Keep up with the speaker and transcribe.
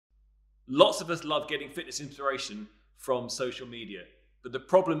Lots of us love getting fitness inspiration from social media, but the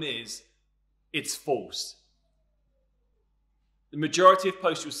problem is it's false. The majority of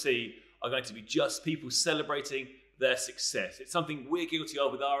posts you'll see are going to be just people celebrating their success. It's something we're guilty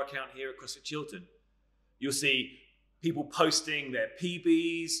of with our account here at CrossFit Chiltern. You'll see people posting their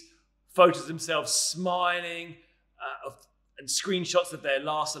PBs, photos of themselves smiling, and screenshots of their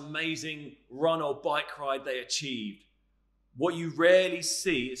last amazing run or bike ride they achieved. What you rarely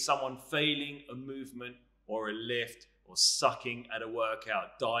see is someone failing a movement or a lift or sucking at a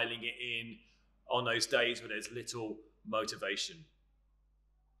workout, dialing it in on those days where there's little motivation.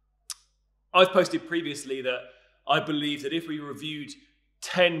 I've posted previously that I believe that if we reviewed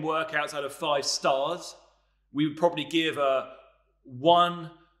 10 workouts out of 5 stars, we would probably give a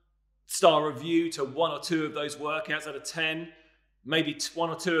 1-star review to 1 or 2 of those workouts out of 10. Maybe 1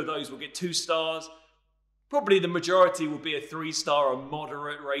 or 2 of those will get 2 stars. Probably the majority will be a 3-star or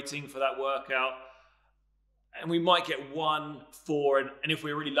moderate rating for that workout. And we might get 1, 4, and if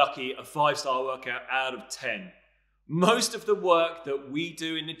we're really lucky, a 5-star workout out of 10. Most of the work that we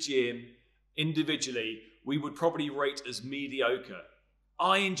do in the gym individually, we would probably rate as mediocre.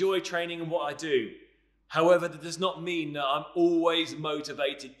 I enjoy training and what I do. However, that does not mean that I'm always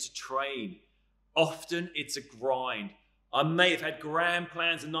motivated to train. Often it's a grind. I may have had grand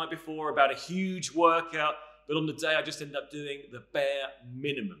plans the night before about a huge workout, but on the day I just end up doing the bare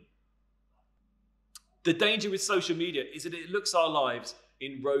minimum. The danger with social media is that it looks our lives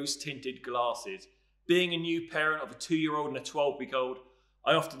in rose-tinted glasses. Being a new parent of a 2-year-old and a 12-week-old,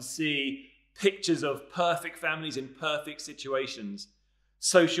 I often see pictures of perfect families in perfect situations.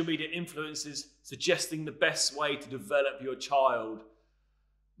 Social media influencers suggesting the best way to develop your child.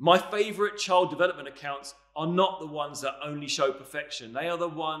 My favorite child development accounts are not the ones that only show perfection. They are the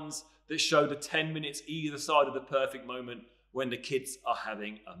ones that show the 10 minutes either side of the perfect moment when the kids are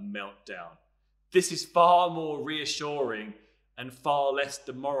having a meltdown. This is far more reassuring and far less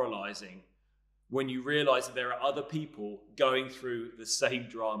demoralizing when you realize that there are other people going through the same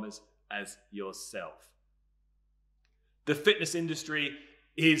dramas as yourself. The fitness industry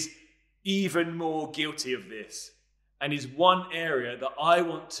is even more guilty of this and is one area that I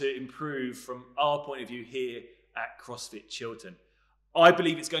want to improve from our point of view here at CrossFit Chiltern. I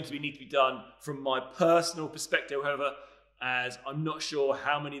believe it's going to need to be done from my personal perspective, however, as I'm not sure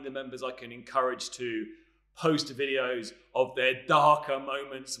how many of the members I can encourage to post videos of their darker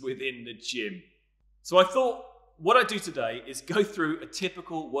moments within the gym. So I thought what I do today is go through a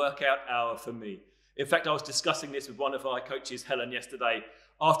typical workout hour for me. In fact, I was discussing this with one of our coaches, Helen, yesterday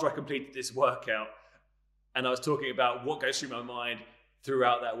after I completed this workout. And I was talking about what goes through my mind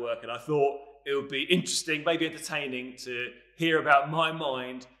throughout that work. And I thought it would be interesting, maybe entertaining, to hear about my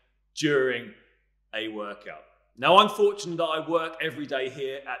mind during a workout. Now, I'm fortunate that I work every day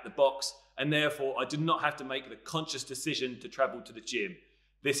here at the box, and therefore I do not have to make the conscious decision to travel to the gym.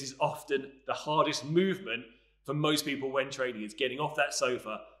 This is often the hardest movement for most people when training, is getting off that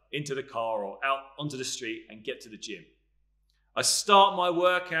sofa into the car or out onto the street and get to the gym. I start my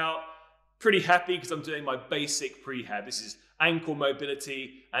workout pretty happy because I'm doing my basic prehab. This is ankle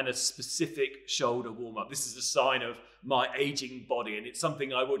mobility and a specific shoulder warm-up. This is a sign of my aging body, and it's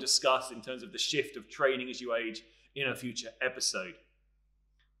something I will discuss in terms of the shift of training as you age in a future episode.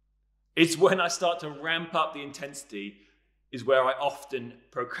 It's when I start to ramp up the intensity is where I often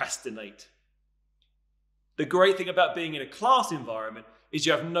procrastinate. The great thing about being in a class environment is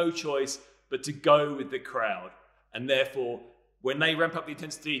you have no choice but to go with the crowd, and therefore when they ramp up the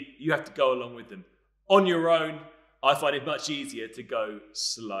intensity, you have to go along with them. On your own, I find it much easier to go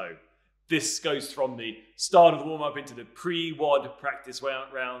slow. This goes from the start of the warm-up into the pre-WOD practice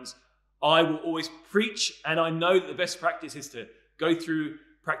rounds. I will always preach, and I know that the best practice is to go through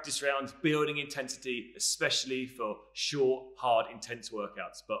practice rounds, building intensity, especially for short, hard, intense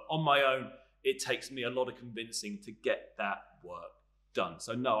workouts. But on my own, it takes me a lot of convincing to get that work done.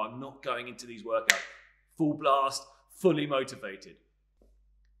 So no, I'm not going into these workouts full blast, fully motivated.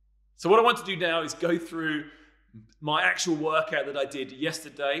 So what I want to do now is go through my actual workout that I did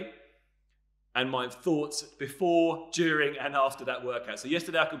yesterday and my thoughts before, during, and after that workout. So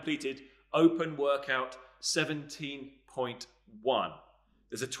yesterday I completed open workout 17.1.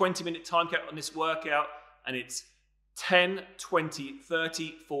 There's a 20-minute time cap on this workout, and it's 10, 20,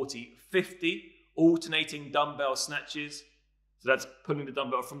 30, 40, 50 alternating dumbbell snatches. So that's pulling the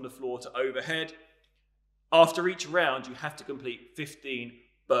dumbbell from the floor to overhead. After each round, you have to complete 15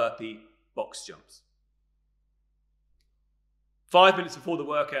 burpee box jumps. 5 minutes before the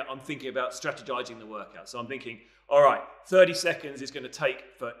workout, I'm thinking about strategizing the workout. So I'm thinking, all right, 30 seconds is going to take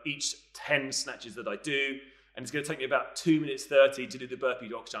for each 10 snatches that I do. and it's going to take me about 2 minutes 30 to do the burpee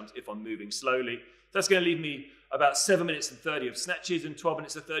box jumps if I'm moving slowly. That's going to leave me about 7 minutes and 30 of snatches and 12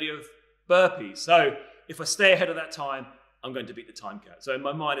 minutes and 30 of burpees. So if I stay ahead of that time, I'm going to beat the time cap. So in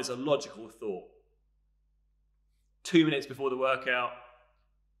my mind is a logical thought. 2 minutes before the workout,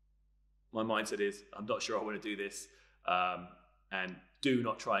 my mindset is, I'm not sure I want to do this, and do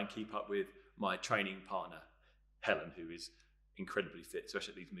not try and keep up with my training partner, Helen, who is incredibly fit,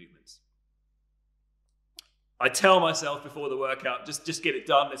 especially at these movements. I tell myself before the workout, just get it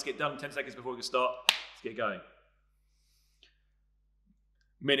done. Let's get done 10 seconds before we can start. Let's get going.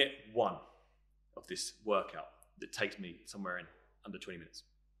 Minute 1 of this workout that takes me somewhere in under 20 minutes.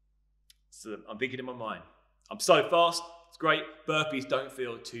 So I'm thinking in my mind, I'm so fast, it's great. Burpees don't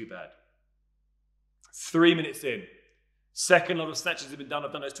feel too bad. 3 minutes in, second lot of snatches have been done.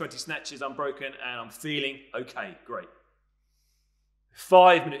 I've done those 20 snatches unbroken and I'm feeling okay, great.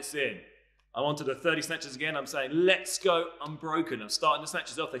 5 minutes in, I'm on to the 30 snatches again. I'm saying, let's go unbroken. I'm starting the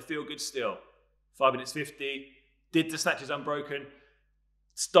snatches off, they feel good still. 5 minutes 50, did the snatches unbroken,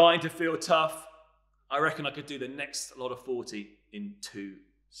 starting to feel tough. I reckon I could do the next lot of 40 in 2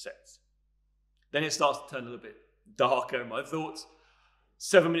 sets. Then it starts to turn a little bit darker in my thoughts.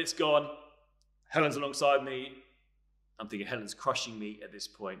 7 minutes gone, Helen's alongside me. I'm thinking Helen's crushing me at this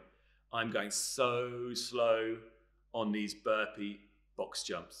point. I'm going so slow on these burpee box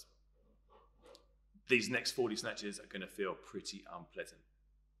jumps. These next 40 snatches are going to feel pretty unpleasant.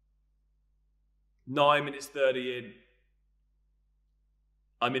 9 minutes 30 in,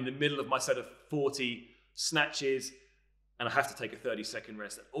 I'm in the middle of my set of 40 snatches and I have to take a 30-second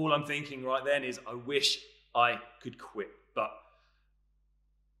rest. And all I'm thinking right then is, I wish I could quit, but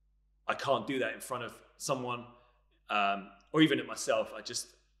I can't do that in front of someone or even at myself.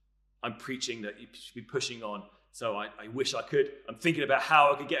 I'm preaching that you should be pushing on. So I wish I could. I'm thinking about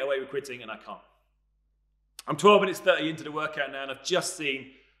how I could get away with quitting and I can't. I'm 12 minutes 30 into the workout now and I've just seen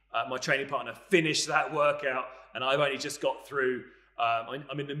my training partner finish that workout and I've only just got through.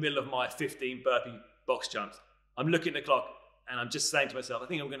 I'm in the middle of my 15 burpee box jumps. I'm looking at the clock and I'm just saying to myself, I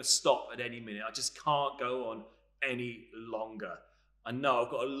think I'm going to stop at any minute. I just can't go on any longer. I know I've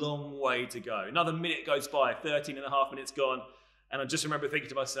got a long way to go. Another minute goes by, 13 and a half minutes gone. And I just remember thinking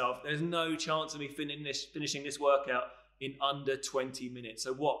to myself, there's no chance of me finishing this workout in under 20 minutes.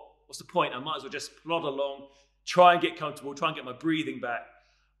 So what's the point? I might as well just plod along, try and get comfortable, try and get my breathing back,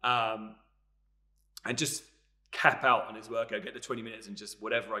 and just cap out on this workout, get to 20 minutes and just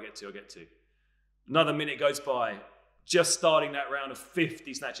whatever I get to, I'll get to. Another minute goes by, just starting that round of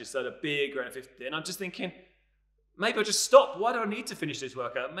 50 snatches, so the big round of 50. And I'm just thinking, maybe I'll just stop. Why do I need to finish this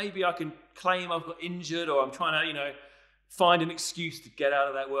workout? Maybe I can claim I've got injured or I'm trying to, find an excuse to get out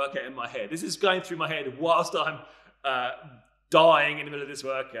of that workout in my head. This is going through my head whilst I'm dying in the middle of this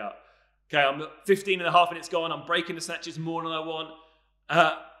workout. Okay, I'm 15 and a half minutes gone. I'm breaking the snatches more than I want.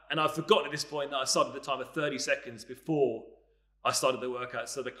 And I've forgotten at this point that I started the timer 30 seconds before I started the workout.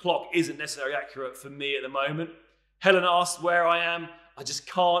 So the clock isn't necessarily accurate for me at the moment. Helen asked where I am. I just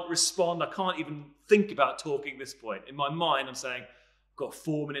can't respond. I can't even think about talking at this point. In my mind, I'm saying, I've got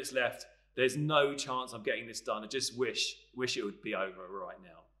 4 minutes left. There's no chance I'm getting this done. I just wish it would be over right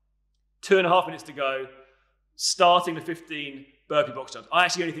now. 2.5 minutes to go. Starting the 15 burpee box jumps. I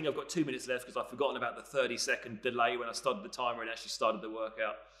actually only think I've got 2 minutes left because I've forgotten about the 30-second delay when I started the timer and actually started the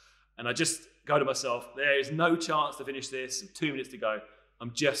workout. And I just go to myself, there is no chance to finish this. 2 minutes to go.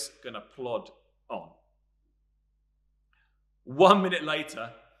 I'm just going to plod on. 1 minute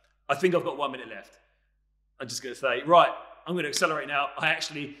later, I think I've got 1 minute left. I'm just going to say, right, I'm going to accelerate now. I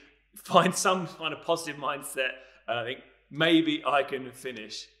actually find some kind of positive mindset and I think maybe I can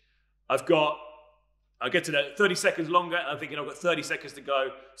finish. I get to that 30 seconds longer and I'm thinking I've got 30 seconds to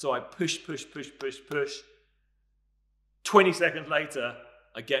go. So I push. 20 seconds later,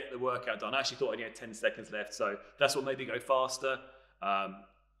 I get the workout done. I actually thought I only had 10 seconds left. So that's what made me go faster.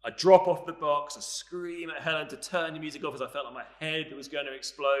 I drop off the box. I scream at Helen to turn the music off as I felt like my head was going to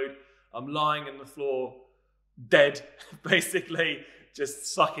explode. I'm lying on the floor, dead, basically,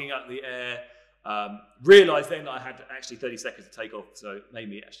 just sucking up the air. Realised then that I had actually 30 seconds to take off. So it made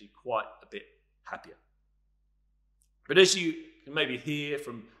me actually quite a bit happier. But as you can maybe hear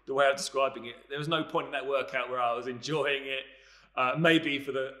from the way I'm describing it, there was no point in that workout where I was enjoying it. Maybe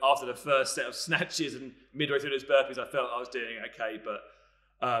after the first set of snatches and midway through those burpees, I felt I was doing okay. But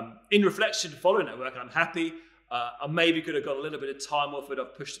in reflection, following that workout, I'm happy. I maybe could have got a little bit of time off it.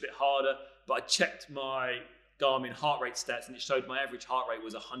 I've pushed a bit harder, but I checked my Garmin heart rate stats and it showed my average heart rate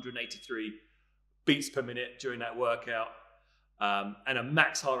was 183 beats per minute during that workout, and a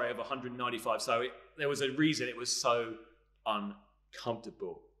max heart rate of 195. So there was a reason it was so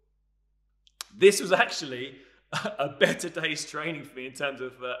uncomfortable. This was actually a better day's training for me in terms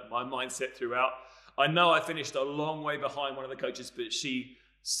of my mindset throughout. I know I finished a long way behind one of the coaches, but she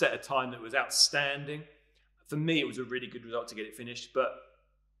set a time that was outstanding. For me, it was a really good result to get it finished, but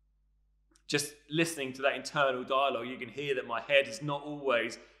just listening to that internal dialogue, you can hear that my head is not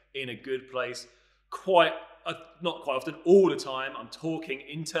always in a good place. Not quite often, all the time, I'm talking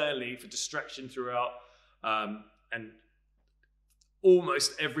internally for distraction throughout, and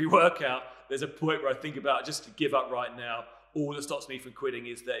almost every workout, there's a point where I think about just to give up right now. All that stops me from quitting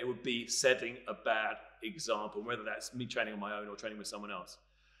is that it would be setting a bad example, whether that's me training on my own or training with someone else.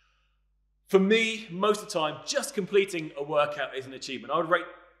 For me, most of the time, just completing a workout is an achievement. I would rate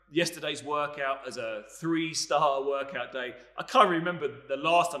yesterday's workout as a 3-star workout day. I can't remember the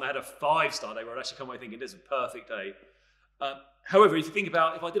last time I had a 5-star day where I'd actually come away thinking this is a perfect day. However, if you think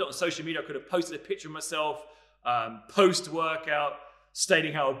about, if I did it on social media, I could have posted a picture of myself post-workout,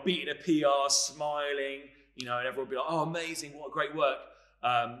 stating how I'd beaten a PR, smiling, and everyone would be like, oh, amazing, what a great work.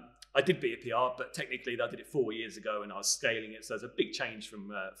 I did beat a PR, but technically I did it 4 years ago and I was scaling it, so there's a big change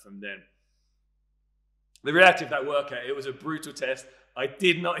from then. The reality of that workout, it was a brutal test. I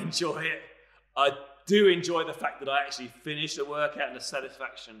did not enjoy it. I do enjoy the fact that I actually finished the workout and the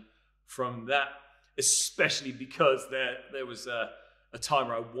satisfaction from that, especially because there was a time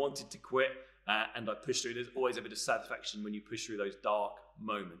where I wanted to quit and I pushed through. There's always a bit of satisfaction when you push through those dark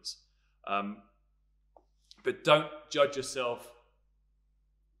moments. But don't judge yourself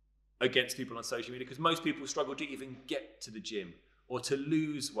against people on social media, because most people struggle to even get to the gym or to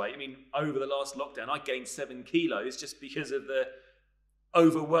lose weight. I mean, over the last lockdown, I gained 7 kilos just because of the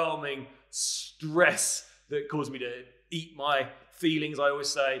overwhelming stress that caused me to eat my feelings, I always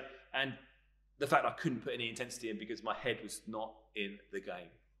say, and the fact I couldn't put any intensity in because my head was not in the game.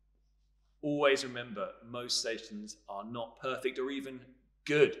 Always remember, most sessions are not perfect or even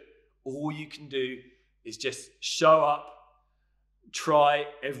good. All you can do is just show up, try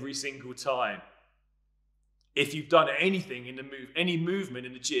every single time. If you've done anything in any movement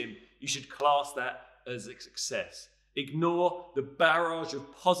in the gym, you should class that as a success. Ignore the barrage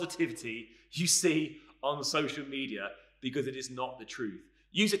of positivity you see on social media because it is not the truth.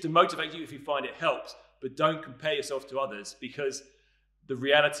 Use it to motivate you if you find it helps, but don't compare yourself to others, because the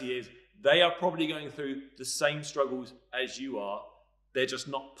reality is they are probably going through the same struggles as you are. They're just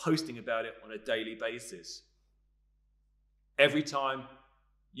not posting about it on a daily basis. Every time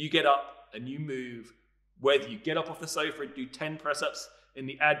you get up and you move, whether you get up off the sofa and do 10 press-ups in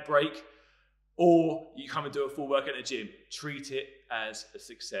the ad break, or you come and do a full workout at the gym, treat it as a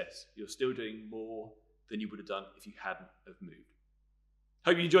success. You're still doing more than you would have done if you hadn't have moved.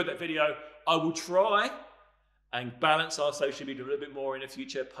 Hope you enjoyed that video. I will try and balance our social media a little bit more in the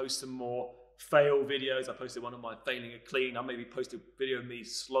future, post some more fail videos. I posted one of my failing a clean. I maybe post a video of me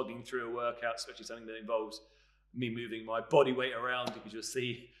slogging through a workout, especially something that involves me moving my body weight around, because you'll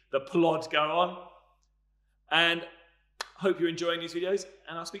see the plod go on. And hope you're enjoying these videos,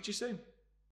 and I'll speak to you soon.